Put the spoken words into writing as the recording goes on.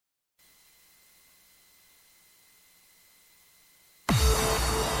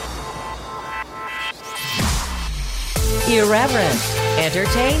Irreverent,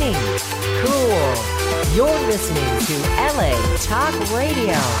 entertaining, cool. You're listening to LA Talk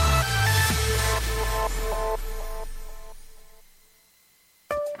Radio.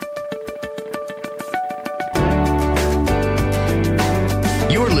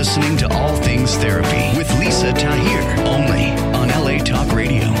 You're listening to All Things Therapy with Lisa Tahir, only on LA Talk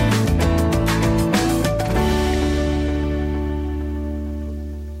Radio.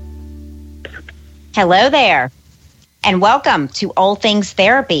 Hello there, and welcome to All Things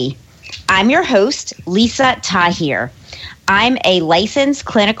Therapy. I'm your host, Lisa Tahir. I'm a licensed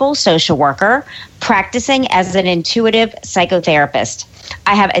clinical social worker practicing as an intuitive psychotherapist.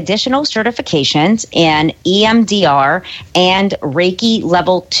 I have additional certifications in EMDR and Reiki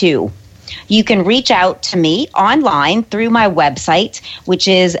Level 2. You can reach out to me online through my website, which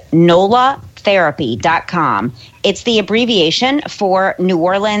is nolatherapy.com. It's the abbreviation for New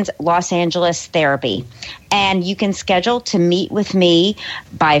Orleans, Los Angeles Therapy. And you can schedule to meet with me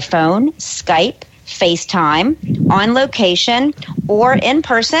by phone, Skype, FaceTime, on location, or in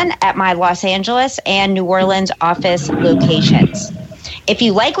person at my Los Angeles and New Orleans office locations. If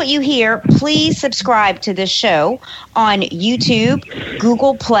you like what you hear, please subscribe to this show on YouTube,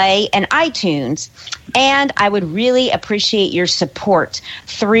 Google Play, and iTunes. And I would really appreciate your support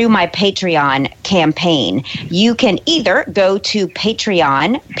through my Patreon campaign. You can either go to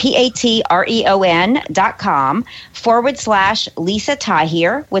Patreon, patreon.com/Lisa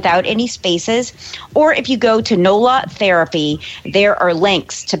Tahir without any spaces. Or if you go to NOLA Therapy, there are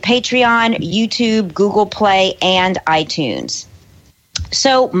links to Patreon, YouTube, Google Play, and iTunes.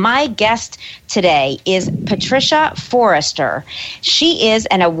 So my guest today is Patricia Forrester. She is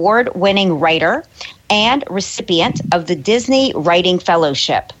an award-winning writer and recipient of the Disney Writing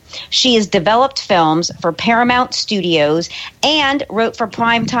Fellowship. She has developed films for Paramount Studios and wrote for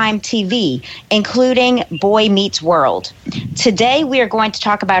Primetime TV, including Boy Meets World. Today, we are going to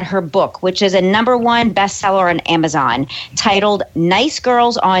talk about her book, which is a #1 bestseller on Amazon, titled Nice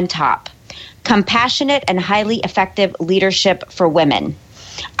Girls on Top: Compassionate and Highly Effective Leadership for Women.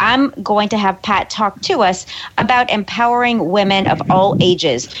 I'm going to have Pat talk to us about empowering women of all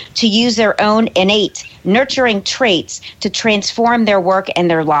ages to use their own innate, nurturing traits to transform their work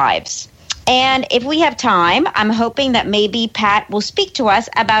and their lives. And if we have time, I'm hoping that maybe Pat will speak to us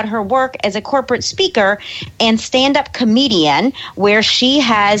about her work as a corporate speaker and stand-up comedian, where she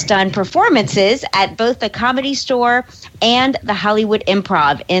has done performances at both the Comedy Store and the Hollywood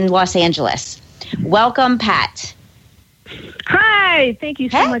Improv in Los Angeles. Welcome, Pat. Hi. Thank you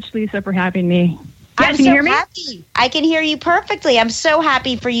so much, Lisa, for having me. I'm so happy. I can hear you perfectly. I'm so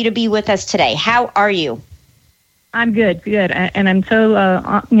happy for you to be with us today. How are you? I'm good, and I'm so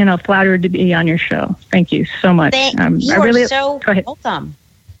flattered to be on your show. Thank you so much. You are so welcome.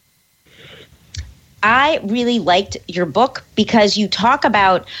 I really liked your book because you talk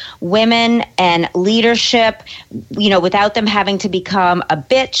about women and leadership, without them having to become a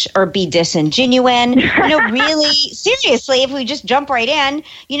bitch or be disingenuous. Really, seriously, if we just jump right in,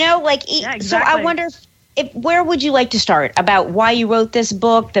 exactly. So I wonder where would you like to start about why you wrote this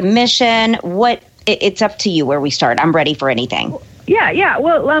book, the mission, it's up to you where we start. I'm ready for anything. Yeah.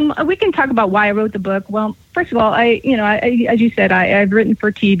 Well, we can talk about why I wrote the book. Well, first of all, I as you said, I've written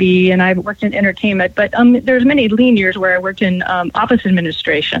for TV and I've worked in entertainment, but there's many lean years where I worked in office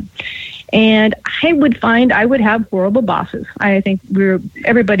administration. And I would find I would have horrible bosses. I think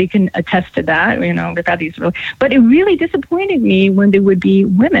everybody can attest to that. We've got these, but it really disappointed me when they would be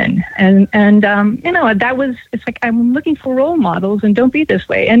women. And that was, it's like, I'm looking for role models and don't be this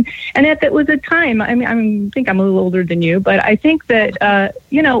way. And that was a time, I think I'm a little older than you, but I think that, I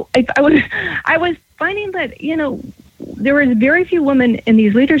was finding that, there was very few women in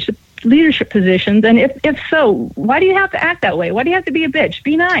these leadership positions, and if so, why do you have to act that way? Why do you have to be a bitch?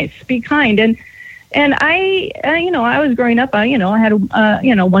 Be nice, be kind, and I was growing up. I had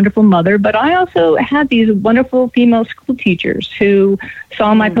a wonderful mother, but I also had these wonderful female school teachers who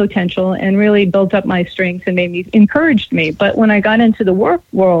saw my potential and really built up my strengths and encouraged me. But when I got into the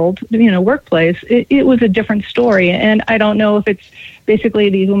workplace, it was a different story, and I don't know if it's basically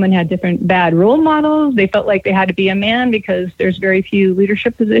these women had different bad role models. They felt like they had to be a man because there's very few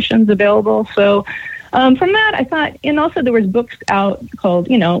leadership positions available. So from that, I thought, and also there was books out called,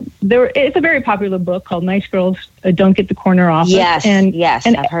 it's a very popular book called Nice Girls Don't Get the Corner Office. Yes,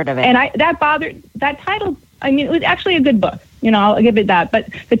 I've heard of it. And that title, it was actually a good book. I'll give it that. But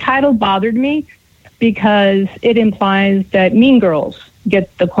the title bothered me because it implies that mean girls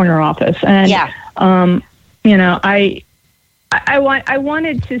get the corner office. And, I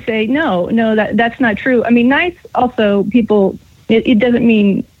wanted to say, no, that's not true. Nice also people, it doesn't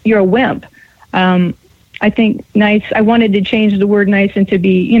mean you're a wimp. I think nice, I wanted to change the word nice into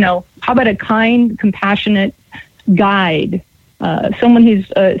be, you know, how about a kind, compassionate guide? Someone who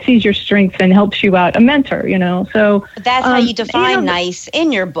sees your strengths and helps you out, a mentor, you know. So that's how you define nice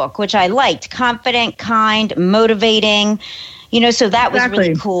in your book, which I liked. Confident, kind, motivating, you know, so that was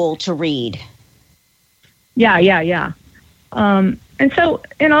really cool to read. Yeah. And so,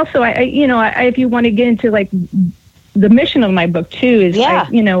 and also, I if you want to get into like the mission of my book too, is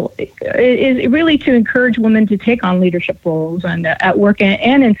is really to encourage women to take on leadership roles and at work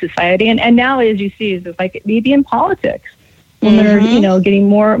and in society. And now, as you see, is like maybe in politics. Women are, you know, getting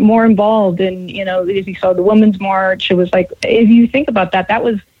more involved. And, you know, as you saw the Women's March, it was like, if you think about that, that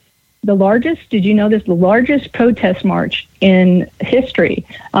was the largest, did you know this, the largest protest march in history.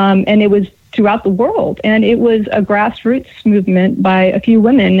 And it was throughout the world. And it was a grassroots movement by a few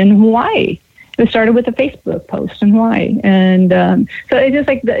women in Hawaii. It started with a Facebook post in Hawaii. And so it's just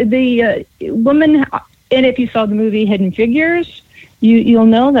like the women, and if you saw the movie Hidden Figures, you'll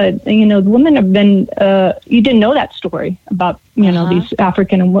know that, you know, the women have been, you didn't know that story about, you know, these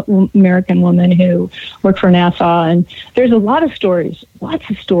African American women who work for NASA. And there's a lot of stories, lots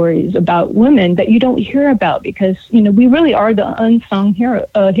of stories about women that you don't hear about because, you know, we really are the unsung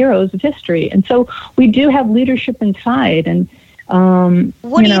heroes of history. And so we do have leadership inside. And,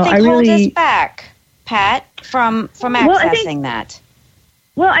 what do you think holds us back, Pat, from accessing that?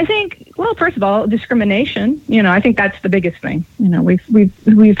 Well, I think, first of all, discrimination. You know, I think that's the biggest thing. You know,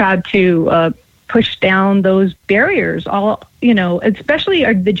 we've had to push down those barriers. All, you know, especially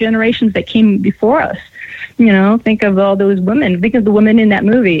the generations that came before us. You know, think of all those women. Think of the women in that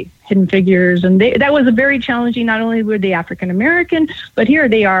movie, Hidden Figures, and that was a very challenging. Not only were they African American, but here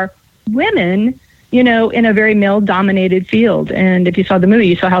they are women. You know, in a very male-dominated field. And if you saw the movie,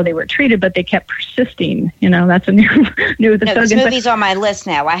 you saw how they were treated, but they kept persisting. You know, that's a new this movie's on my list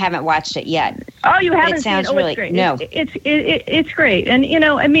now. I haven't watched it yet. Oh, you haven't? It sounds seen it? really it's great. No. It's great. And, you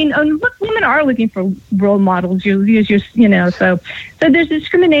know, I mean, look, women are looking for role models. You know, so there's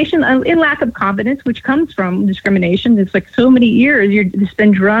discrimination in lack of confidence, which comes from discrimination. It's like so many years, it's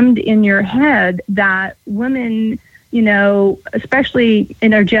been drummed in your head that women, you know, especially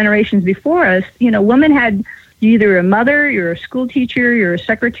in our generations before us, you know, women had either a mother, you're a school teacher, you're a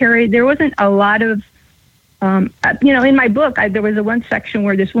secretary. There wasn't a lot of, you know, in my book, there was one section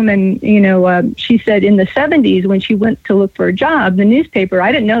where this woman, you know, she said in the 70s when she went to look for a job, the newspaper,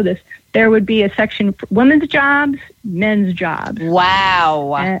 I didn't know this, there would be a section for women's jobs, men's jobs.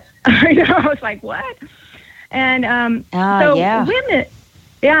 Wow. I know, I was like, what? And women...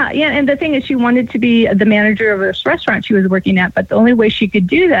 Yeah, and the thing is, she wanted to be the manager of this restaurant she was working at, but the only way she could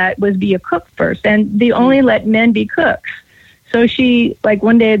do that was be a cook first, and they only let men be cooks. So she, like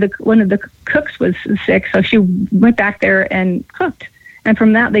one day, one of the cooks was sick, so she went back there and cooked. And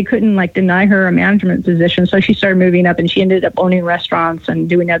from that, they couldn't like deny her a management position. So she started moving up, and she ended up owning restaurants and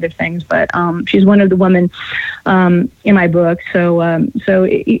doing other things. But she's one of the women in my book. So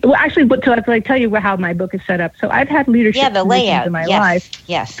actually, to tell you how my book is set up. So I've had leadership positions in my life.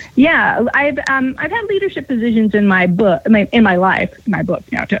 Yes. Yeah, I've had leadership positions in my book, in my life, you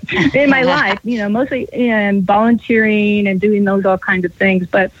know, mostly volunteering and doing all kinds of things.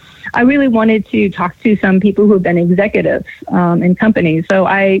 But I really wanted to talk to some people who have been executives in companies. So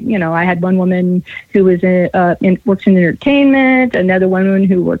I had one woman who was works in entertainment, another woman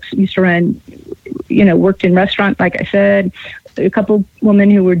who worked in restaurants, like I said, a couple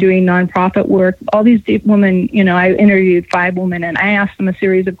women who were doing nonprofit work. All these women, you know, I interviewed 5 women, and I asked them a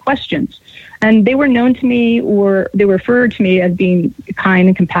series of questions. And they were known to me, or they were referred to me as being kind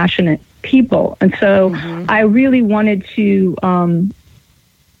and compassionate people. And so I really wanted to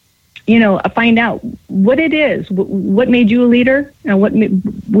find out what it is, what made you a leader, and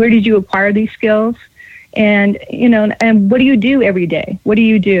where did you acquire these skills, and and what do you do every day? What do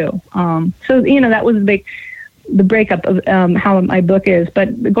you do? So that was the breakup of how my book is.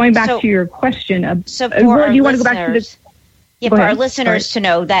 But going back to your question, do you want to go back to the? Yeah, for our listeners to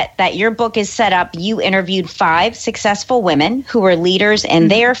know that your book is set up, you interviewed 5 successful women who were leaders in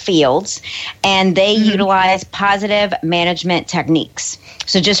their fields, and they utilize positive management techniques.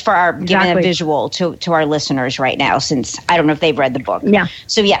 So just for our giving a visual to our listeners right now, since I don't know if they've read the book. Yeah.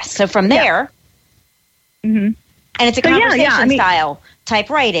 So yes, so from there, and it's a conversation style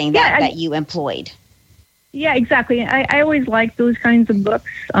type writing that you employed. Yeah, exactly. I always like those kinds of books,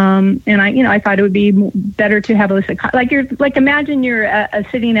 and I thought it would be better to have imagine you're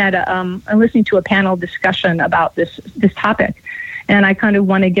sitting at listening to a panel discussion about this topic, and I kind of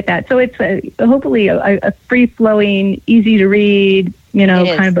want to get that. So it's hopefully a free flowing, easy to read,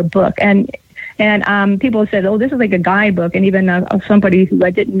 kind of a book, and And people said, "Oh, this is like a guidebook." And even somebody who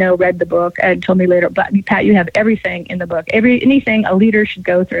I didn't know read the book and told me later, "But Pat, you have everything in the book. Anything a leader should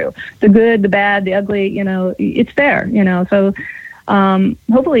go through, the good, the bad, the ugly. It's there. So."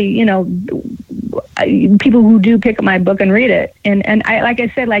 Hopefully, people who do pick up my book and read it. And I, like I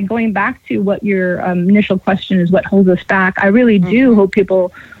said, like going back to what your initial question is, what holds us back? I really do hope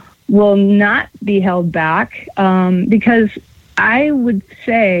people will not be held back, because I would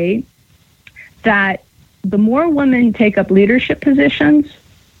say that the more women take up leadership positions,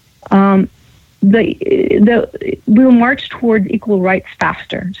 we'll march towards equal rights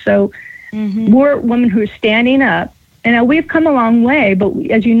faster. So more women who are standing up. And we've come a long way, but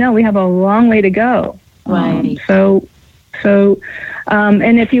as you know, we have a long way to go. Right.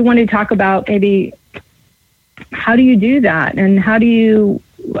 And if you want to talk about maybe how do you do that, and how do you?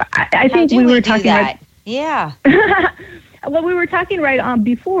 I think we were talking. Yeah. Well, we were talking right on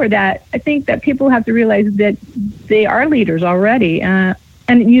before that. I think that people have to realize that they are leaders already, and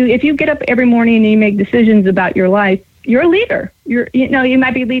if you get up every morning and you make decisions about your life, you're a leader. You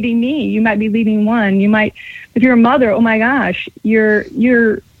might be leading me. You might be leading one. You might, if you're a mother, oh my gosh,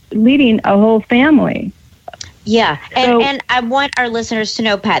 you're leading a whole family. Yeah, and I want our listeners to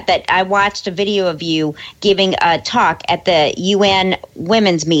know, Pat, that I watched a video of you giving a talk at the UN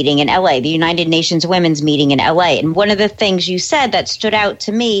Women's Meeting in LA, the United Nations Women's Meeting in LA. And one of the things you said that stood out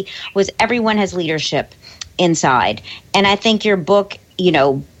to me was everyone has leadership inside. And I think your book,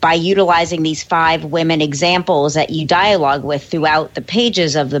 by utilizing these 5 women examples that you dialogue with throughout the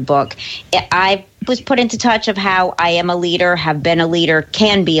pages of the book, I was put into touch of how I am a leader, have been a leader,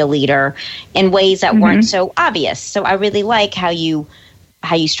 can be a leader in ways that weren't so obvious. So I really like how you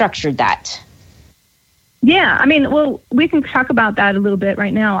structured that. Yeah, I mean, well, we can talk about that a little bit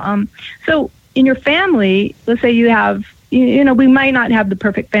right now. So in your family, let's say you have, we might not have the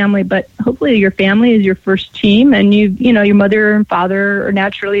perfect family, but hopefully your family is your first team, and your mother and father are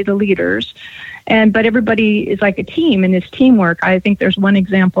naturally the leaders. But everybody is like a team, and it's teamwork. I think there's one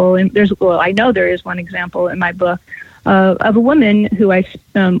example, and I know there is one example in my book of a woman who I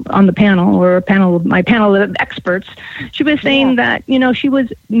on the panel, or my panel of experts. She was saying that she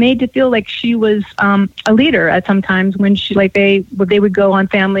was made to feel like she was a leader at some times when they would go on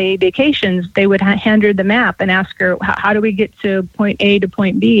family vacations. They would hand her the map and ask her, how do we get to point A to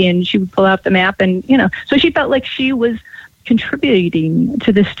point B, and she would pull out the map, and so she felt like she was contributing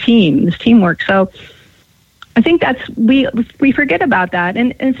to this teamwork. So I think we forget about that,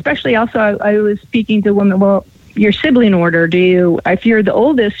 and especially also I was speaking to women. Well, your sibling order, if you're the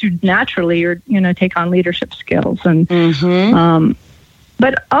oldest, you naturally take on leadership skills, and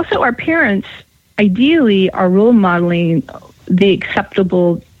but also our parents ideally are role modeling the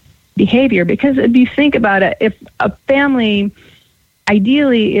acceptable behavior, because if you think about it, if a family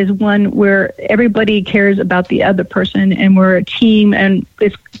ideally is one where everybody cares about the other person, and we're a team, and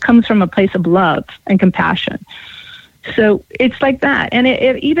it comes from a place of love and compassion. So it's like that, and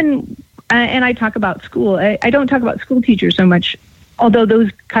and I talk about school. I don't talk about school teachers so much, although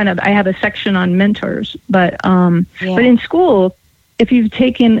those I have a section on mentors. But in school,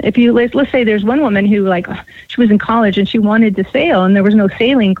 let's say there's one woman who she was in college and she wanted to sail, and there was no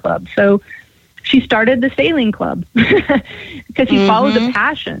sailing club, so she started the sailing club because she followed the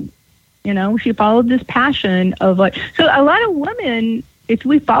passion. She followed this passion of so a lot of women, if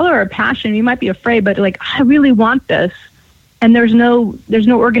we follow our passion, you might be afraid, but I really want this. And there's no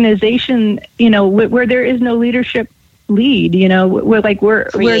organization, where there is no leadership lead, where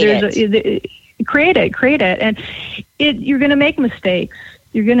create it. And you're going to make mistakes.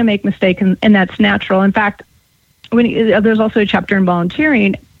 You're going to make mistakes, and that's natural. In fact, there's also a chapter in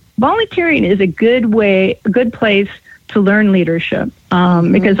volunteering. Volunteering is a good place to learn leadership,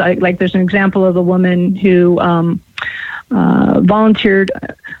 because there's an example of a woman who volunteered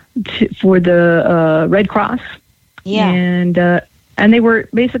for the Red Cross. Yeah. And they were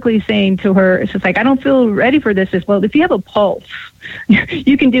basically saying to her, it's just I don't feel ready for this. Well, if you have a pulse,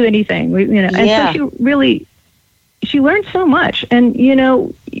 you can do anything. And so she learned so much. And,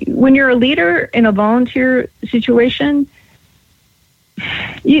 when you're a leader in a volunteer situation,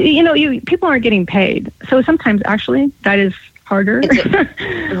 people aren't getting paid. So sometimes actually that is harder.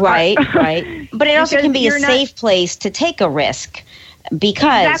 Right. But it also can be a safe place to take a risk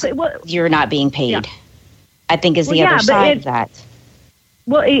because you're not being paid. Yeah. I think is the other side of that.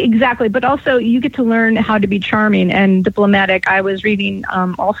 Well, exactly. But also you get to learn how to be charming and diplomatic. I was reading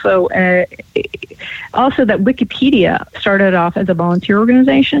also that Wikipedia started off as a volunteer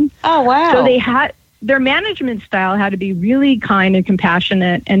organization. Oh, wow. So they had their management style had to be really kind and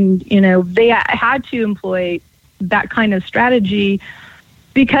compassionate. And, they had to employ that kind of strategy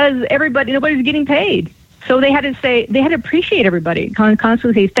because nobody's getting paid. So they had to appreciate everybody,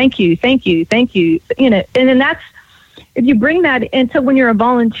 constantly say, thank you, thank you, thank you. And then that's, if you bring that into when you're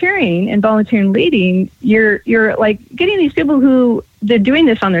volunteering leading, you're like getting these people who they're doing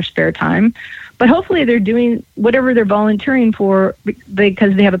this on their spare time, but hopefully they're doing whatever they're volunteering for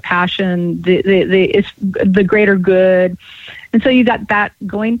because they have a passion, it's the greater good. And so you got that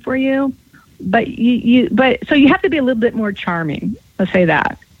going for you, but so you have to be a little bit more charming. Let's say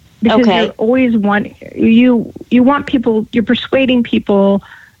that. Because you always you want people, you're persuading people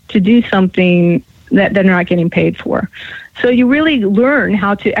to do something that they're not getting paid for. So you really learn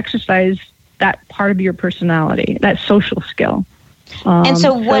how to exercise that part of your personality, that social skill. And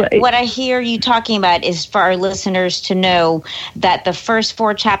so what I hear you talking about is for our listeners to know that the first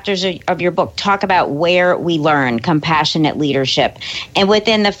 4 chapters of your book talk about where we learn compassionate leadership. And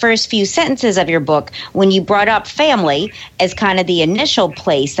within the first few sentences of your book, when you brought up family as kind of the initial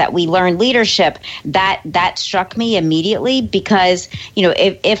place that we learn leadership, that struck me immediately because,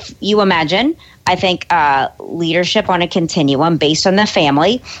 if you imagine, I think leadership on a continuum based on the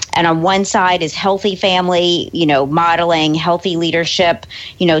family. And on one side is healthy family, modeling healthy leadership.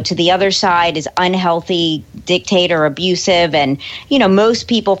 To the other side is unhealthy, dictator, abusive. And, most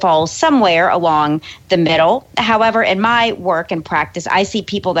people fall somewhere along the middle. However, in my work and practice, I see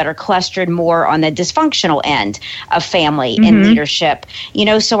people that are clustered more on the dysfunctional end of family and leadership.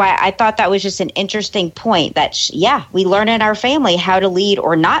 So I thought that was just an interesting point that, we learn in our family how to lead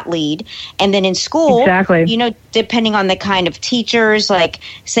or not lead. And then in school, depending on the kind of teachers, like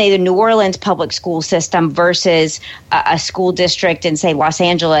say the New Orleans public school system versus a school district in say Los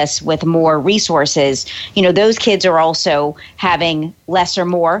Angeles with more resources, those kids are also having less or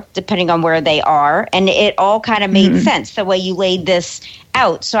more depending on where they are. And it all kind of made sense the way you laid this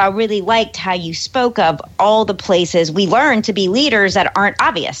out. So I really liked how you spoke of all the places we learn to be leaders that aren't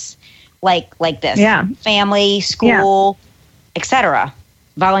obvious, like this. Yeah. Family, school, etc.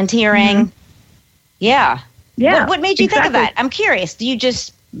 Volunteering. Yeah. What made you think of that? I'm curious. Do you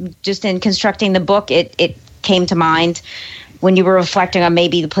just in constructing the book, it came to mind when you were reflecting on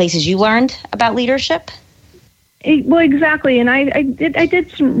maybe the places you learned about leadership? Well, exactly. And I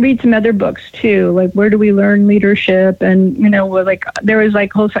did read some other books too, like Where Do We Learn Leadership? And, there was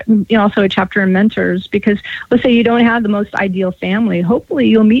also a chapter on mentors, because let's say you don't have the most ideal family. Hopefully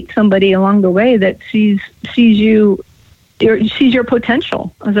you'll meet somebody along the way that sees your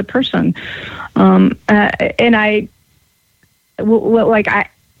potential as a person. What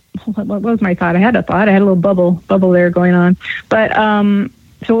was my thought? I had a thought. I had a little bubble there going on. But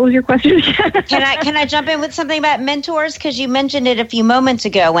so what was your question? Can I jump in with something about mentors? Because you mentioned it a few moments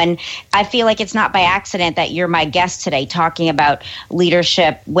ago, and I feel like it's not by accident that you're my guest today talking about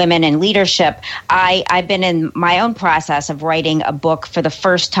leadership, women in leadership. I've been in my own process of writing a book for the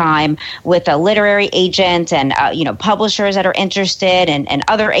first time with a literary agent and publishers that are interested and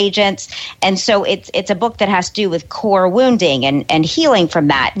other agents. And so it's a book that has to do with core wounding and healing from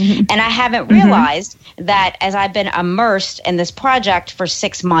that. And I haven't realized that as I've been immersed in this project for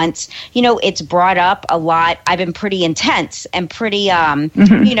 6 months, it's brought up a lot. I've been pretty intense and pretty,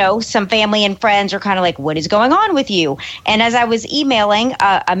 some family and friends are kind of like, what is going on with you? And as I was emailing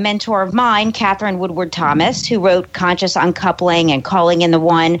a mentor of mine, Catherine Woodward Thomas, who wrote Conscious Uncoupling and Calling in the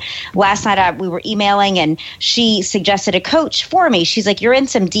One, last night we were emailing and she suggested a coach for me. She's like, you're in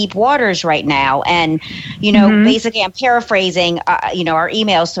some deep waters right now. And, basically I'm paraphrasing, our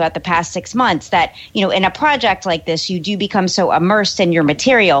emails throughout the past 6 months that, in a project like this, you do become so immersed in your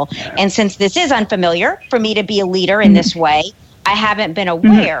material. And since this is unfamiliar for me to be a leader in this way, I haven't been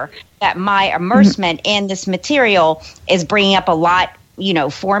aware that my immersement in this material is bringing up a lot,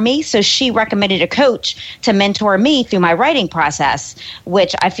 for me. So she recommended a coach to mentor me through my writing process,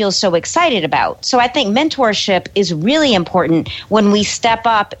 which I feel so excited about. So I think mentorship is really important when we step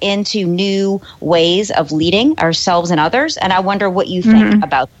up into new ways of leading ourselves and others. And I wonder what you think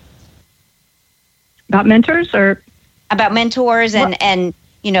about mentors or about mentors and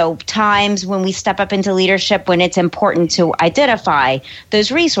times when we step up into leadership when it's important to identify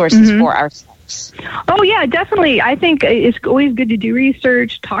those resources for ourselves. Oh, yeah, definitely. I think it's always good to do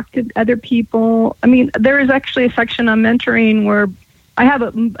research, talk to other people. I mean, there is actually a section on mentoring where I have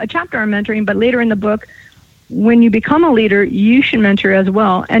a chapter on mentoring, but later in the book, when you become a leader, you should mentor as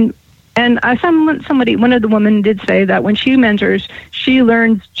well. And one of the women did say that when she mentors, she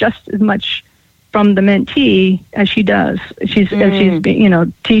learns just as much from the mentee as she does. As she's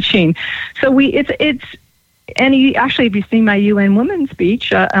teaching. So and actually, if you've seen my UN Women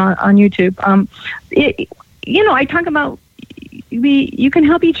speech on YouTube, I talk about you can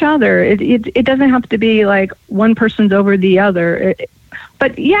help each other. It doesn't have to be like one person's over the other.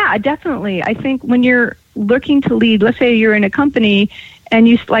 But yeah, definitely. I think when you're looking to lead, let's say you're in a company and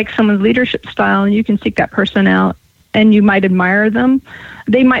you like someone's leadership style, and you can seek that person out and you might admire them.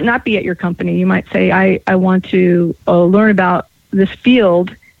 They might not be at your company. You might say, I want to learn about this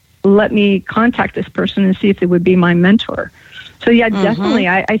field. Let me contact this person and see if they would be my mentor. So yeah, definitely.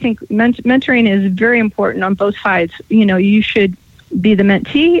 I think mentoring is very important on both sides. You know, you should be the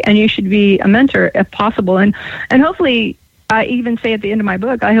mentee and you should be a mentor if possible. And hopefully, I even say at the end of my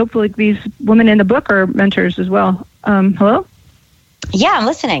book, I hope like these women in the book are mentors as well. Hello? Yeah, I'm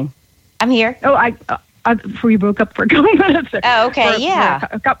listening. I'm here. Oh, I before you broke up for a couple minutes. Oh, okay, yeah.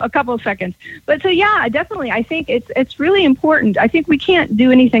 A couple of seconds. But so, yeah, definitely. I think it's really important. I think we can't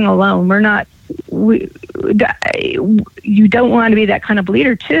do anything alone. You don't want to be that kind of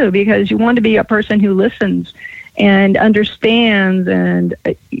leader, too, because you want to be a person who listens and understands, and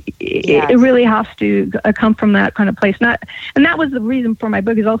it really has to come from that kind of place. And that was the reason for my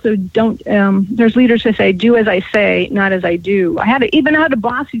book is also don't. There's leaders who say, "Do as I say, not as I do." I had a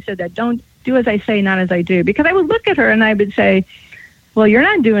boss who said that. Don't do as I say, not as I do. Because I would look at her and I would say, "Well, you're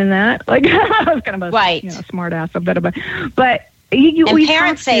not doing that." Like I was kind of a smart ass, but and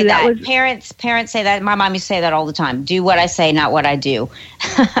parents say that. Parents say that. My mom used to say that all the time. Do what I say, not what I do.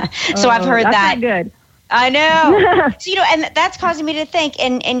 So I've heard that. Not good. I know. So, and that's causing me to think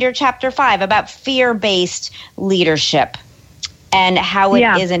in your chapter 5 about fear-based leadership and how it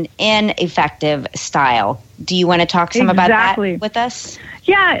is an ineffective style. Do you want to talk some about that with us?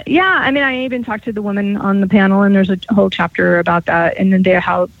 Yeah. I mean, I even talked to the woman on the panel, and there's a whole chapter about that, and then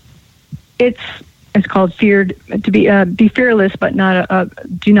how it's called feared to be fearless, but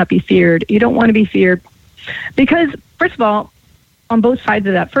do not be feared. You don't want to be feared because, first of all, on both sides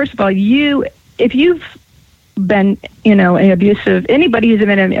of that, first of all, if you've been, anybody who's been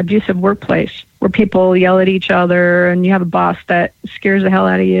in an abusive workplace where people yell at each other and you have a boss that scares the hell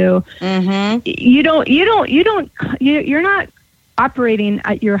out of you, you're not operating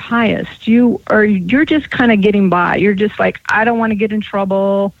at your highest. You're just kind of getting by. You're just like, I don't want to get in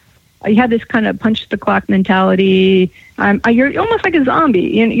trouble. You have this kind of punch the clock mentality. You're almost like a zombie.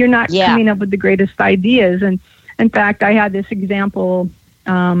 You're not coming up with the greatest ideas. And in fact, I had this example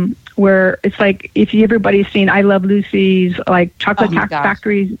where it's like if everybody's seen I Love Lucy's like chocolate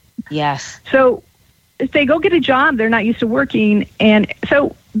factories. Yes. So if they go get a job, they're not used to working, and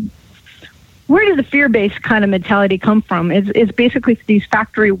so where does the fear-based kind of mentality come from? It's basically these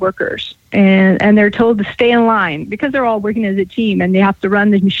factory workers, and they're told to stay in line because they're all working as a team, and they have to run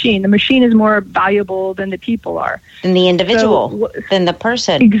the machine. The machine is more valuable than the people are, than the individual, than the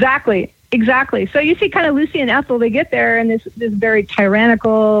person. Exactly. So you see kind of Lucy and Ethel, they get there and this very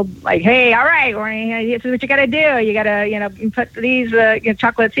tyrannical, like, hey, all right, this is what you got to do. You got to, put these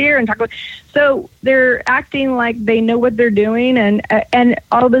chocolates here and chocolate. So they're acting like they know what they're doing. And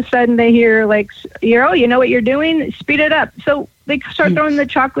all of a sudden they hear like, you know what you're doing? Speed it up. So they start throwing the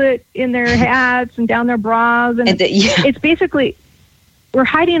chocolate in their hats and down their bras. And it's basically, we're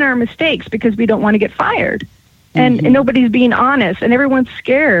hiding our mistakes because we don't want to get fired. And nobody's being honest, and everyone's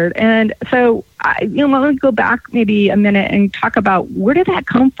scared. And so, let me go back maybe a minute and talk about where did that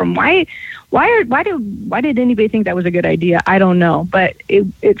come from? Why did anybody think that was a good idea? I don't know, but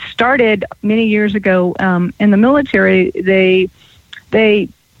it started many years ago in the military. They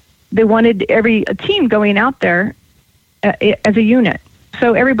wanted a team going out there as a unit.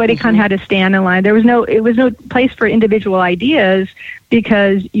 So everybody kind of had to stand in line. It was no place for individual ideas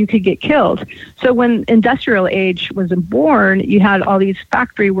because you could get killed. So when industrial age was born, you had all these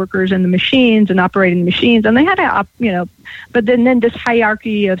factory workers in the machines and operating the machines, and they had to, but then this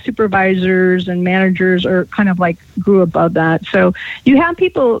hierarchy of supervisors and managers are kind of like grew above that. So you have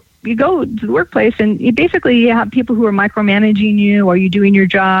people. You go to the workplace and you have people who are micromanaging you. Are you doing your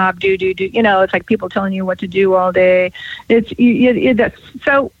job? Do. It's like people telling you what to do all day.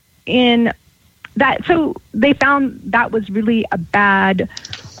 So they found that was really a bad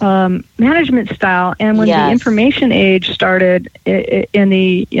management style. And when the information age started in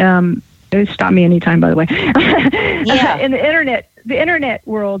the stop me anytime, by the way. In the internet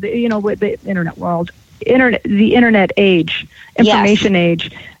world, with the internet age, information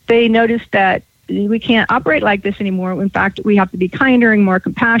age. They noticed that we can't operate like this anymore. In fact, we have to be kinder and more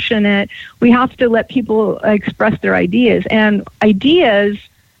compassionate. We have to let people express their ideas. And ideas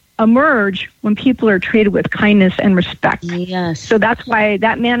emerge when people are treated with kindness and respect. Yes. So that's why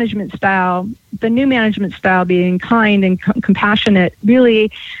that management style, the new management style being kind and compassionate,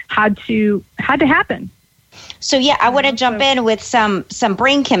 really had to happen. So, I want to jump in with some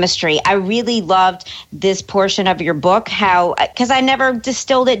brain chemistry. I really loved this portion of your book, because I never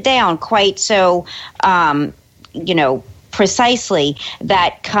distilled it down quite so, precisely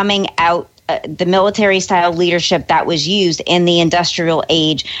that coming out the military style leadership that was used in the industrial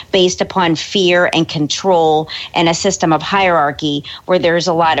age based upon fear and control and a system of hierarchy where there's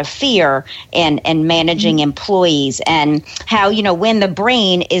a lot of fear and managing employees, and how, you know, when the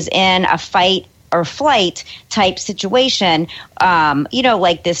brain is in a fight or flight type situation, you know,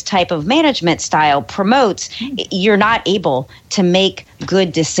 like this type of management style promotes, you're not able to make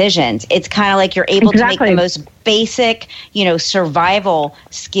good decisions. It's kind of like you're able to make the most basic, you know, survival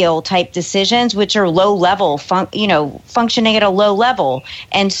skill type decisions, which are low level, functioning at a low level.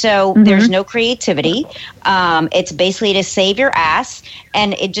 And so there's no creativity. It's basically to save your ass,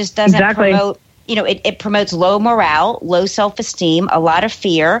 and it just doesn't promote. You know, it promotes low morale, low self-esteem, a lot of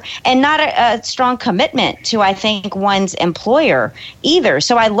fear, and not a strong commitment to, I think, one's employer either.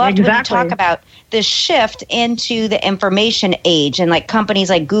 So I loved when you talk about the shift into the information age, and like companies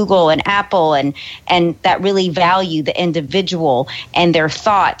like Google and Apple and that really value the individual and their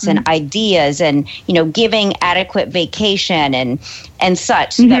thoughts and ideas, and, you know, giving adequate vacation and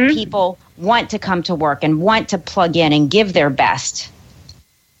such, so that people want to come to work and want to plug in and give their best.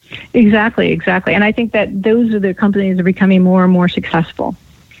 Exactly. And I think that those are the companies that are becoming more and more successful.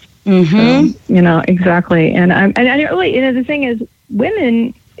 So, you know, exactly. And really, you know, the thing is,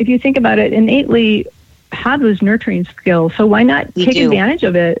 women, if you think about it, innately have those nurturing skills. So why not take advantage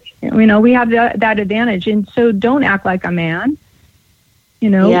of it? You know, we have that advantage, and so don't act like a man. You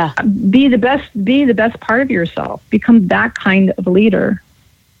know, be the best part of yourself. Become that kind of leader.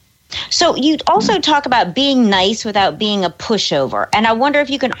 So you also talk about being nice without being a pushover. And I wonder if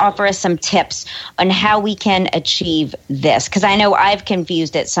you can offer us some tips on how we can achieve this. Because I know I've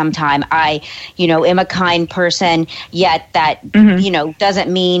confused it sometime. I, you know, am a kind person, yet that, you know,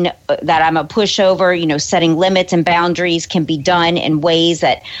 doesn't mean that I'm a pushover. You know, setting limits and boundaries can be done in ways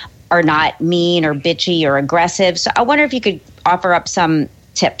that are not mean or bitchy or aggressive. So I wonder if you could offer up some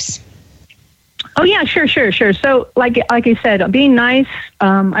tips. Oh, yeah, sure. So like I said, being nice,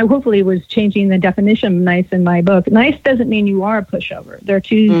 I hopefully was changing the definition of nice in my book. Nice doesn't mean you are a pushover. They're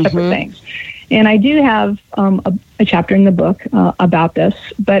two separate things. And I do have a chapter in the book about this,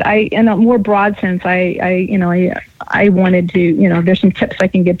 but in a more broad sense, I wanted to, you know, there's some tips I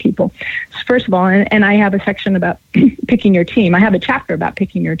can give people. First of all, and I have a section about picking your team. I have a chapter about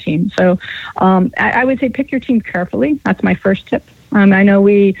picking your team. So I would say pick your team carefully. That's my first tip. I know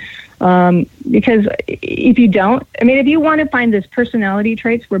because if you don't, I mean, if you want to find this personality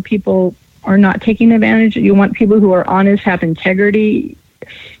traits where people are not taking advantage, you want people who are honest, have integrity.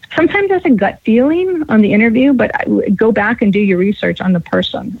 Sometimes that's a gut feeling on the interview, but go back and do your research on the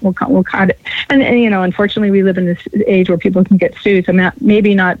person. We'll kind of, and you know, unfortunately, we live in this age where people can get sued. So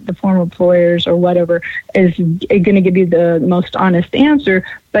maybe not the former employers or whatever is going to give you the most honest answer,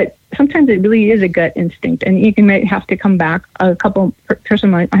 but sometimes it really is a gut instinct, and you might have to come back. Person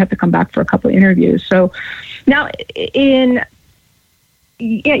might have to come back for a couple of interviews. So now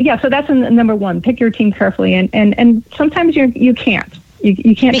so that's number one. Pick your team carefully, and sometimes you can't.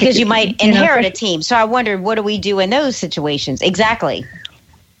 You can't, because you might inherit a team. So I wonder, what do we do in those situations? Exactly.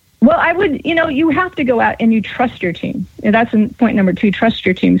 Well, I would, you know, you have to go out and you trust your team. And that's point number 2, trust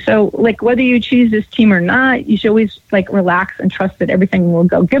your team. So like whether you choose this team or not, you should always like relax and trust that everything will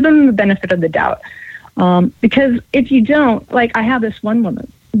go. Give them the benefit of the doubt. Because if you don't, like I have this one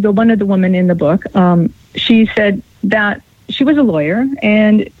woman, one of the women in the book, she said that she was a lawyer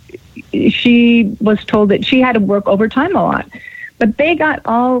and she was told that she had to work overtime a lot. But they got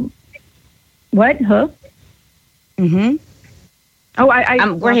all, what, huh? Mm-hmm.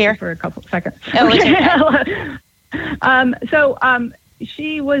 Oh, we're here for a couple seconds. Oh, okay.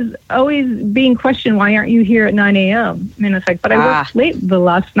 She was always being questioned, why aren't you here at 9 a.m.? And it's like, but I worked late the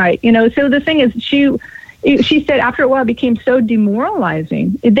last night. You know, so the thing is, she said after a while it became so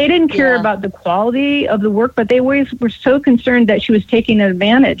demoralizing. They didn't care about the quality of the work, but they always were so concerned that she was taking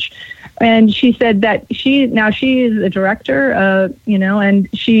advantage. And she said that she is a director, you know, and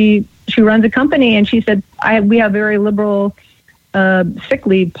she runs a company. And she said, we have very liberal sick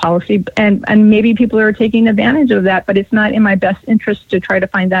leave policy, and maybe people are taking advantage of that, but it's not in my best interest to try to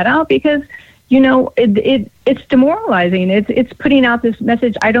find that out because, you know, it's demoralizing. It's putting out this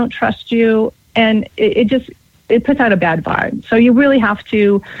message, I don't trust you, and it puts out a bad vibe. So you really have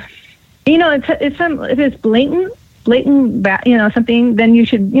to, you know, if it's blatant, you know, something, then you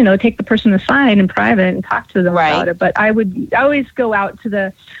should, you know, take the person aside in private and talk to them about it. But I would always go out to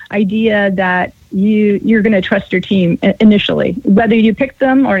the idea that you're going to trust your team initially, whether you pick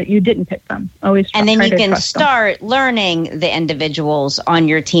them or you didn't pick them. Always, and then you can start learning the individuals on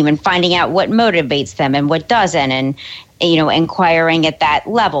your team and finding out what motivates them and what doesn't, and, you know, inquiring at that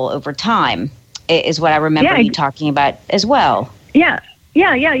level over time. is what I remember you talking about as well. Yeah.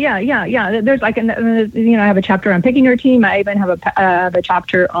 There's like, I have a chapter on picking your team. I even have a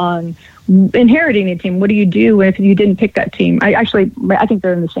chapter on inheriting a team. What do you do if you didn't pick that team? I think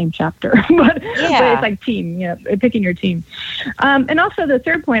they're in the same chapter, but it's like team, picking your team. And also the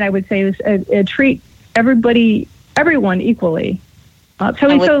third point I would say is treat everyone equally. So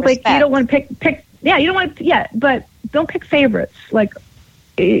like you don't want to pick. Yeah, you don't want to. But don't pick favorites. Like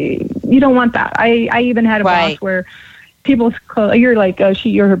you don't want that. I even had a boss where people call, you're like,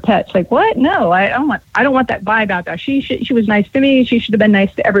 you're her pet. It's like, what? No, I don't want that vibe out there. She was nice to me. She should have been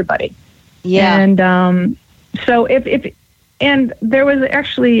nice to everybody. Yeah. And so and there was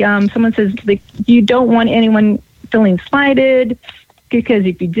actually someone says like you don't want anyone feeling slighted, because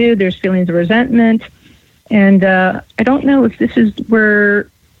if you do, there's feelings of resentment. And I don't know if this is where.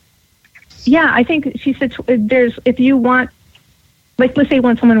 Yeah, I think she said if you want, like, let's say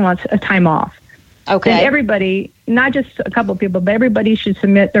when someone wants a time off. Okay. Then everybody, not just a couple of people, but everybody should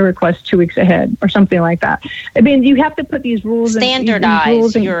submit their request 2 weeks ahead or something like that. I mean, you have to put these rules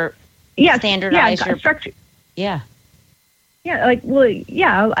standardize your structure. Yeah. Yeah,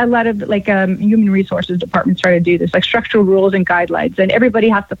 a lot of human resources departments try to do this, like structural rules and guidelines, and everybody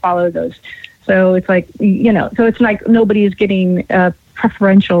has to follow those. So it's like, so it's like nobody is getting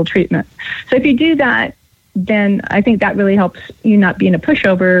preferential treatment. So if you do that, then I think that really helps you not being a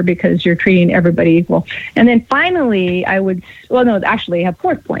pushover because you're treating everybody equal. And then finally, I have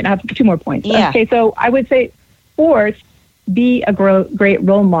fourth point. I have 2 more points. Yeah. Okay, so I would say fourth, be a great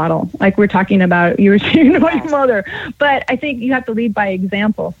role model. Like we're talking about, you were saying about your mother. But I think you have to lead by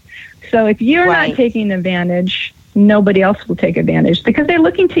example. So if you're not taking advantage, nobody else will take advantage because they're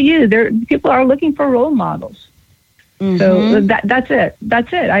looking to you. People are looking for role models. Mm-hmm. So that's it.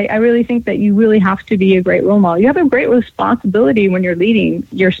 That's it. I really think that you really have to be a great role model. You have a great responsibility when you're leading.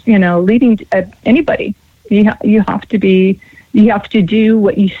 Leading anybody. You have to do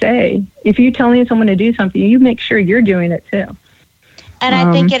what you say. If you're telling someone to do something, you make sure you're doing it too. And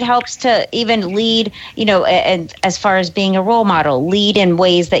I think it helps to even lead, and as far as being a role model, lead in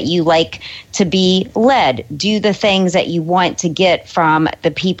ways that you like to be led. Do the things that you want to get from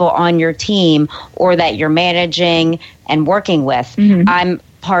the people on your team or that you're managing and working with. Mm-hmm. I'm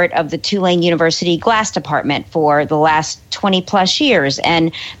part of the Tulane University Glass Department for the last 20 plus years.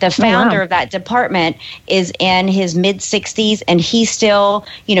 And the founder of that department is in his mid-60s, and he still,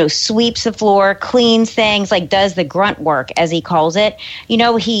 sweeps the floor, cleans things, like does the grunt work, as he calls it.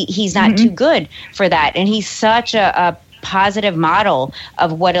 He's not too good for that. And he's such a positive model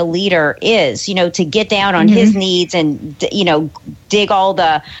of what a leader is, to get down on his knees and, dig all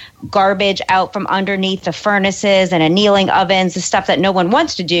the garbage out from underneath the furnaces and annealing ovens, the stuff that no one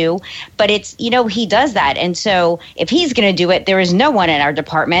wants to do. But it's, he does that. And so if he's going to do it, there is no one in our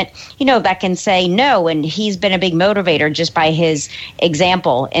department, that can say no. And he's been a big motivator just by his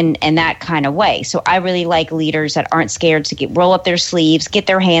example in that kind of way. So I really like leaders that aren't scared to roll up their sleeves, get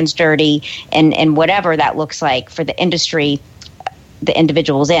their hands dirty, and whatever that looks like for the industry the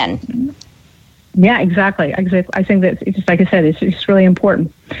individual's in. Yeah, exactly. I think that, just like I said, it's really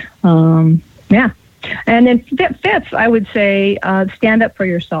important. Yeah. And then fifth, I would say stand up for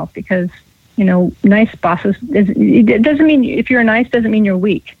yourself because, nice bosses, it doesn't mean, if you're nice, doesn't mean you're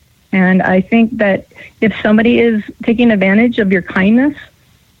weak. And I think that if somebody is taking advantage of your kindness,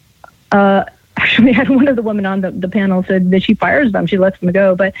 actually, I had one of the women on the panel said that she fires them, she lets them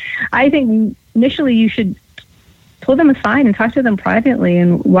go. But I think initially you should pull them aside and talk to them privately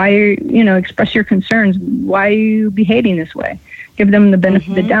and express your concerns. Why are you behaving this way? Give them the benefit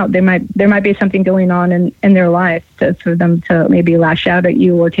of the doubt. There might be something going on in their life for them to maybe lash out at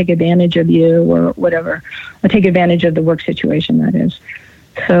you or take advantage of you or whatever, or take advantage of the work situation, that is.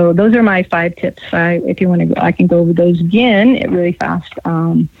 So those are my 5 tips. If you want to go, I can go over those again really fast.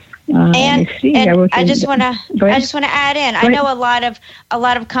 And I just want to add in. I know a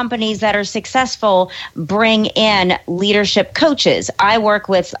lot of companies that are successful bring in leadership coaches. I work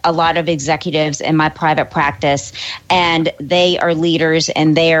with a lot of executives in my private practice, and they are leaders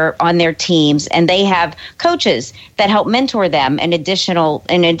and they're on their teams, and they have coaches that help mentor them. In addition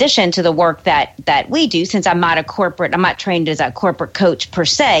to the work that we do, since I'm not trained as a corporate coach per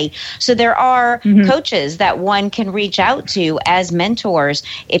se. So there are coaches that one can reach out to as mentors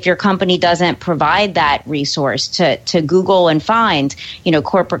if your company doesn't provide that resource to Google and find,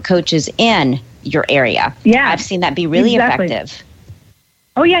 corporate coaches in your area. Yeah, I've seen that be really effective.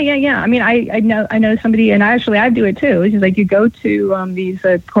 Oh yeah. I mean, I know somebody, and I do it too. It's just like you go to these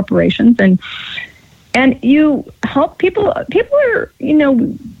corporations and you help people. People are,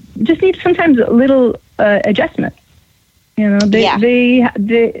 just need sometimes a little adjustment. You know,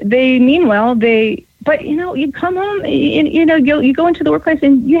 they mean well. But you come home, you go into the workplace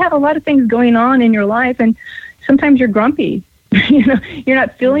and you have a lot of things going on in your life, and sometimes you're grumpy. You're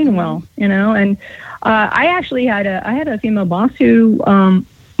not feeling well. And I actually had a female boss who, well,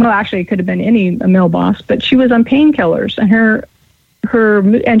 actually it could have been any male boss, but she was on painkillers, and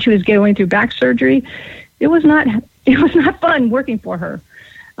and she was going through back surgery. It was not fun working for her.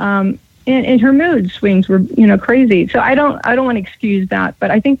 And her mood swings were, crazy. So I don't want to excuse that, but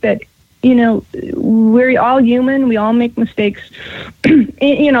I think that, we're all human. We all make mistakes.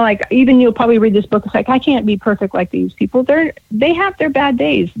 Like even you'll probably read this book. It's like, I can't be perfect like these people. They have their bad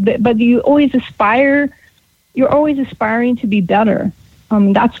days, but you're always aspiring to be better.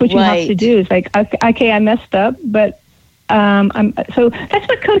 That's what you have to do. It's like, okay, I messed up, but so that's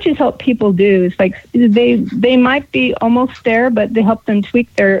what coaches help people do. It's like they might be almost there, but they help them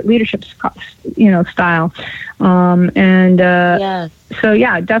tweak their leadership, style. So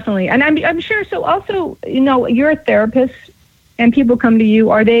yeah, definitely. And I'm sure. So also, you're a therapist, and people come to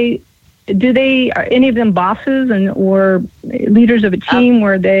you. Are any of them bosses or leaders of a team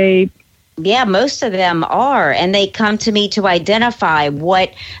where they? Yeah, most of them are. And they come to me to identify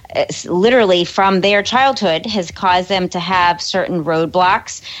what literally from their childhood has caused them to have certain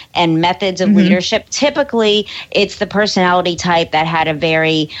roadblocks and methods of leadership. Typically, it's the personality type that had a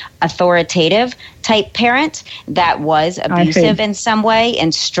very authoritative type parent that was abusive in some way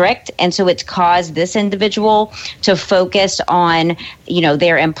and strict. And so it's caused this individual to focus on,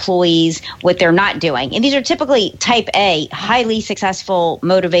 their employees, what they're not doing. And these are typically type A, highly successful,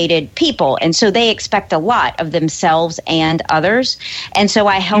 motivated people. And so they expect a lot of themselves and others. And so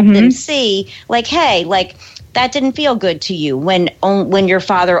I help them see, like, hey, like, that didn't feel good to you when your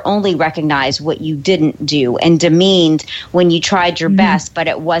father only recognized what you didn't do and demeaned when you tried your best, but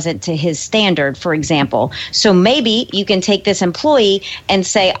it wasn't to his standard, for example. So maybe you can take this employee and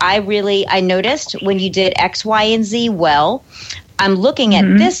say, I noticed when you did X, Y, and Z well. I'm looking at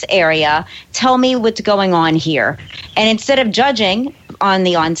this area. Tell me what's going on here. And instead of judging on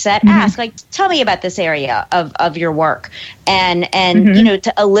the onset, ask, like, tell me about this area of your work. And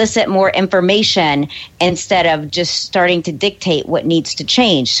to elicit more information instead of just starting to dictate what needs to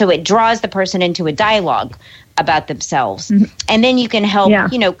change. So it draws the person into a dialogue about themselves. And then you can help,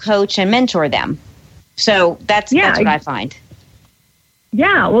 coach and mentor them. So that's what I find.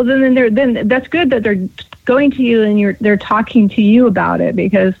 Yeah, well, then that's good that they're going to you and they're talking to you about it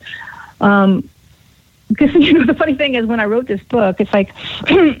because the funny thing is when I wrote this book, it's like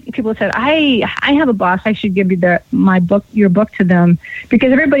people said, I have a boss. I should give you your book to them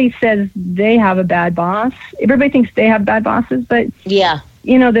because everybody says they have a bad boss. Everybody thinks they have bad bosses, but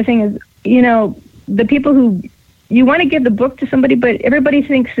the thing is, the people who you want to give the book to somebody, but everybody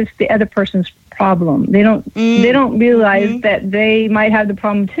thinks it's the other person's problem. They don't realize that they might have the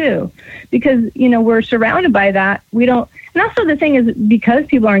problem too, because we're surrounded by that. We don't. And also the thing is, because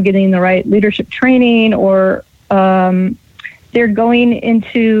people aren't getting the right leadership training, or they're going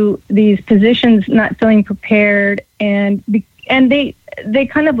into these positions not feeling prepared, and they kind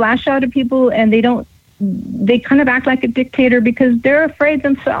of lash out at people, and they kind of act like a dictator because they're afraid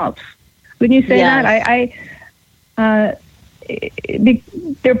themselves. Wouldn't you say that? They're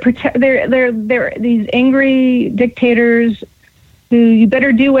these angry dictators who you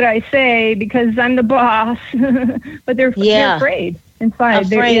better do what I say because I'm the boss, but they're afraid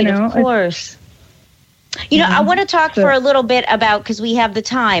inside. Of course. I want to talk for a little bit about, because we have the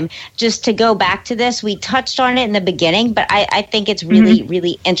time, just to go back to this. We touched on it in the beginning, but I think it's really,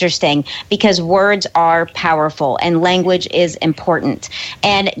 really interesting because words are powerful and language is important.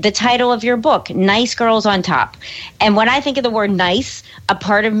 And the title of your book, Nice Girls on Top. And when I think of the word nice, a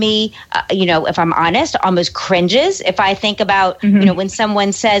part of me, if I'm honest, almost cringes if I think about, when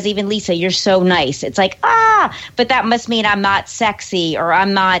someone says, even Lisa, you're so nice. It's like, but that must mean I'm not sexy, or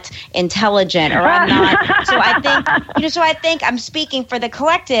I'm not intelligent, or I'm not. So I think I'm speaking for the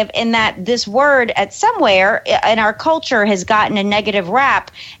collective in that this word at somewhere in our culture has gotten a negative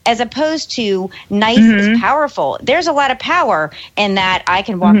rap, as opposed to nice is powerful. There's a lot of power in that I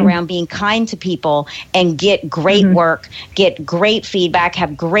can walk around being kind to people and get great work, get great feedback,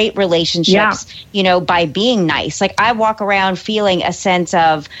 have great relationships, by being nice. Like I walk around feeling a sense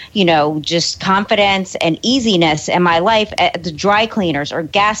of, just confidence and easiness in my life at the dry cleaners or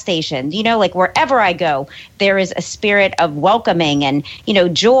gas stations, like wherever I go. There is a spirit of welcoming and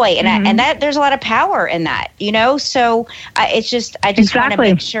joy, and that there's a lot of power in that. So I just want to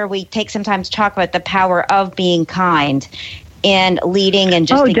make sure we take some time to talk about the power of being kind and leading and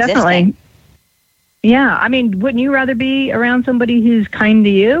just existing. Definitely. Yeah, I mean, wouldn't you rather be around somebody who's kind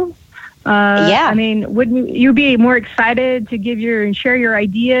to you? I mean, wouldn't you be more excited to give and share your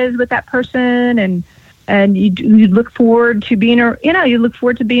ideas with that person, and you look forward to being around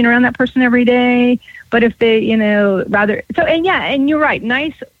that person every day. But if they, and you're right,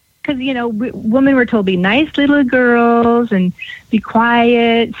 nice, because women were told to be nice little girls and be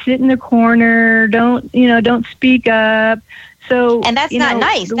quiet, sit in the corner, don't speak up. So, and that's not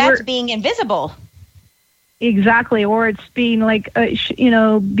nice. That's being invisible. Exactly, or it's being like,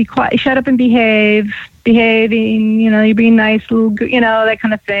 be quiet, shut up and behaving. You're being nice, little, that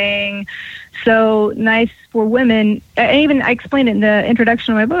kind of thing. So nice for women. And even I explained it in the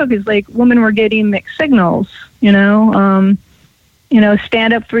introduction of my book is like women were getting mixed signals. Stand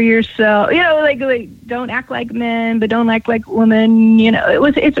up for yourself. Like don't act like men, but don't act like women.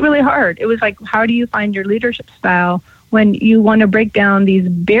 It's really hard. It was like, how do you find your leadership style when you want to break down these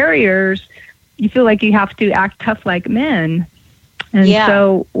barriers? You feel like you have to act tough like men. And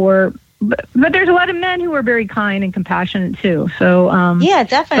but there's a lot of men who are very kind and compassionate too. So, yeah,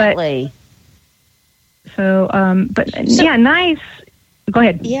 definitely. Nice. Go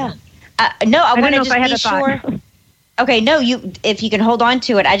ahead. Yeah. No, I want to just be sure. Okay, no, if you can hold on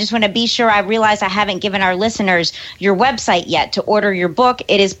to it, I just want to be sure. I realize I haven't given our listeners your website yet to order your book.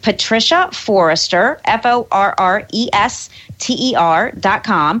 It is Patricia Forrester,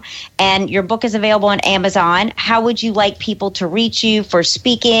 FORRESTER.com, and your book is available on Amazon. How would you like people to reach you for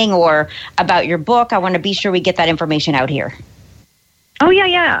speaking or about your book? I want to be sure we get that information out here. Oh,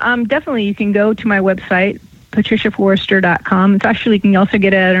 yeah. Definitely. You can go to my website, patriciaforrester.com. It's actually, you can also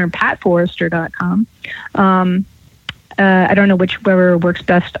get it on patforrester.com. I don't know whichever works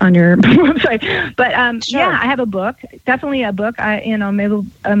best on your website, but sure. Yeah, I have a book. Definitely a book. I'm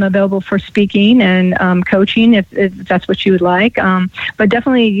available for speaking and coaching if that's what you would like. But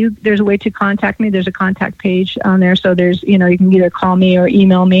definitely, there's a way to contact me. There's a contact page on there, so there's you can either call me or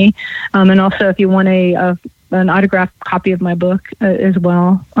email me, and also if you want an autographed copy of my book as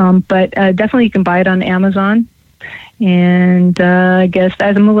well. But definitely, you can buy it on Amazon. And I guess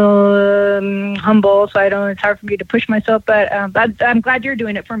as I'm a little humble, so it's hard for me to push myself, but I'm glad you're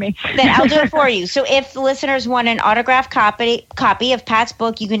doing it for me. Then I'll do it for you. So if the listeners want an autographed copy of Pat's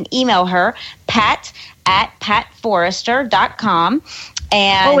book, you can email her, pat@patforrester.com.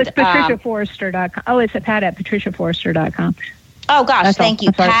 And, it's patriciaforrester.com. It's pat@patriciaforrester.com. Oh, gosh, thank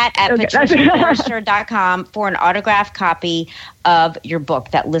you. Pat@patriciaforrester.com for an autographed copy of your book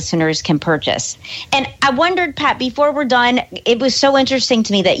that listeners can purchase. And I wondered, Pat, before we're done, it was so interesting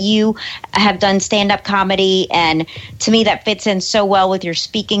to me that you have done stand-up comedy, and to me that fits in so well with your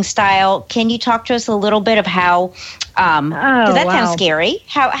speaking style. Can you talk to us a little bit of how, because that sounds scary,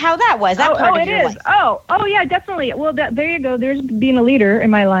 how that was, that part of your life? Oh, yeah, definitely. Well, there you go. There's being a leader in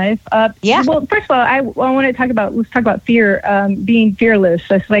my life. Yeah. Well, first of all, I want to talk about fear, being fearless.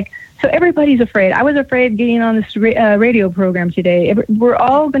 So it's like, so everybody's afraid. I was afraid getting on this radio program today. We're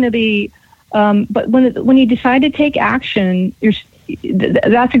all going to be, but when you decide to take action,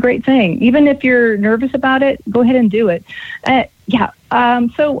 that's a great thing. Even if you're nervous about it, go ahead and do it.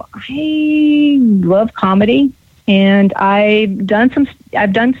 So I love comedy. And I've done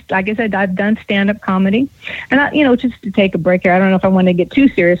stand-up comedy, and just to take a break here. I don't know if I want to get too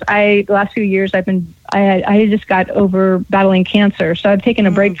serious. The last few years I just got over battling cancer, so I've taken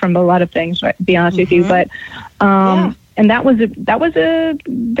a break from a lot of things. Right, to be honest with you, but and that was a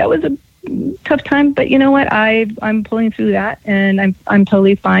tough time. But you know what? I'm pulling through that, and I'm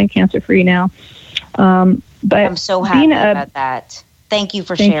totally fine, cancer-free now. But I'm so happy about that. Thank you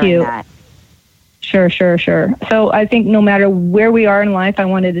for sharing that. Sure. So I think no matter where we are in life, I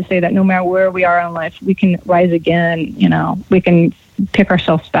wanted to say that no matter where we are in life, we can rise again. We can pick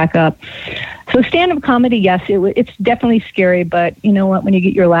ourselves back up. So stand-up comedy, yes, it's definitely scary, but you know what? When you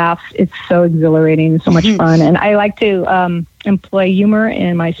get your laughs, it's so exhilarating, so much fun. And I like to employ humor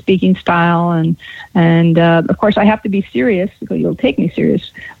in my speaking style, and of course I have to be serious because you'll take me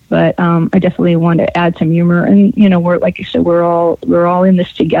serious. But I definitely want to add some humor, and we're, like you said, we're all in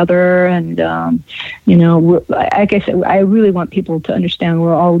this together, and like I said, I really want people to understand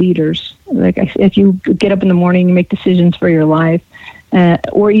we're all leaders. Like if you get up in the morning, you make decisions for your life,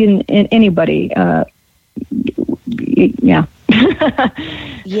 or even anybody. Yeah.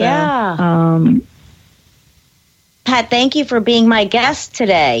 Yeah. So, Pat, thank you for being my guest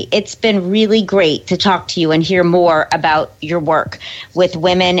today. It's been really great to talk to you and hear more about your work with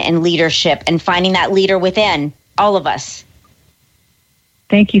women and leadership and finding that leader within all of us.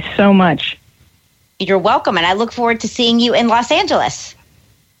 Thank you so much. You're welcome, and I look forward to seeing you in Los Angeles.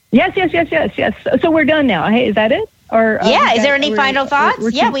 Yes. So we're done now. Hey, is that it? Or is there any final thoughts?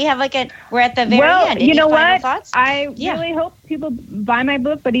 We have we're at the very end. Any you know final what? Thoughts? I really hope people buy my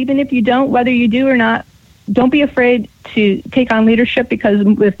book, but even if you don't, whether you do or not, don't be afraid to take on leadership, because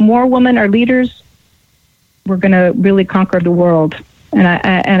if more women are leaders, we're going to really conquer the world. And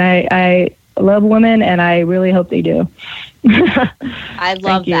I love women, and I really hope they do. I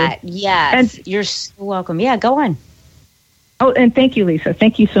love that. Yes. And you're so welcome. Yeah, go on. Oh, and thank you, Lisa.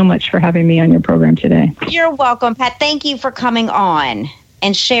 Thank you so much for having me on your program today. You're welcome, Pat. Thank you for coming on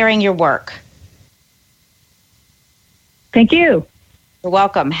and sharing your work. Thank you. You're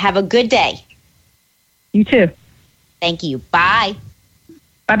welcome. Have a good day. You too. Thank you. Bye.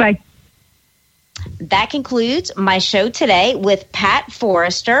 Bye-bye. That concludes my show today with Pat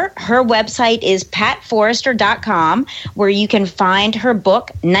Forrester. Her website is patforrester.com, where you can find her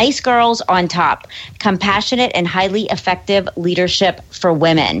book, Nice Girls on Top, Compassionate and Highly Effective Leadership for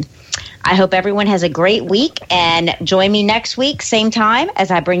Women. I hope everyone has a great week, and join me next week, same time,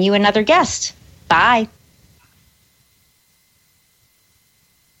 as I bring you another guest. Bye.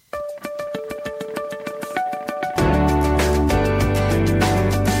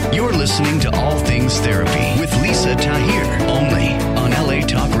 You're listening to All Things Therapy with Lisa Tahir, only on LA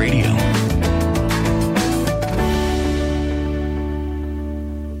Talk Radio.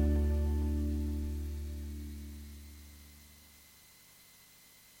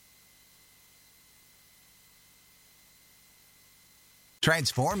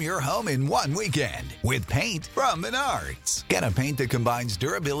 Transform your home in one weekend with paint from Menards. Get a paint that combines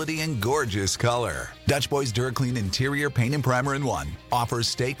durability and gorgeous color. Dutch Boys DuraClean Interior Paint and Primer in One offers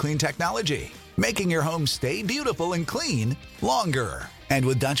Stay Clean technology, making your home stay beautiful and clean longer. And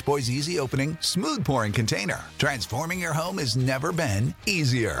with Dutch Boy's easy opening, smooth pouring container, transforming your home has never been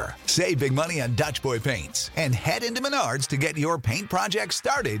easier. Save big money on Dutch Boy paints and head into Menards to get your paint project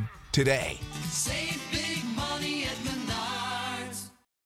started today. Save big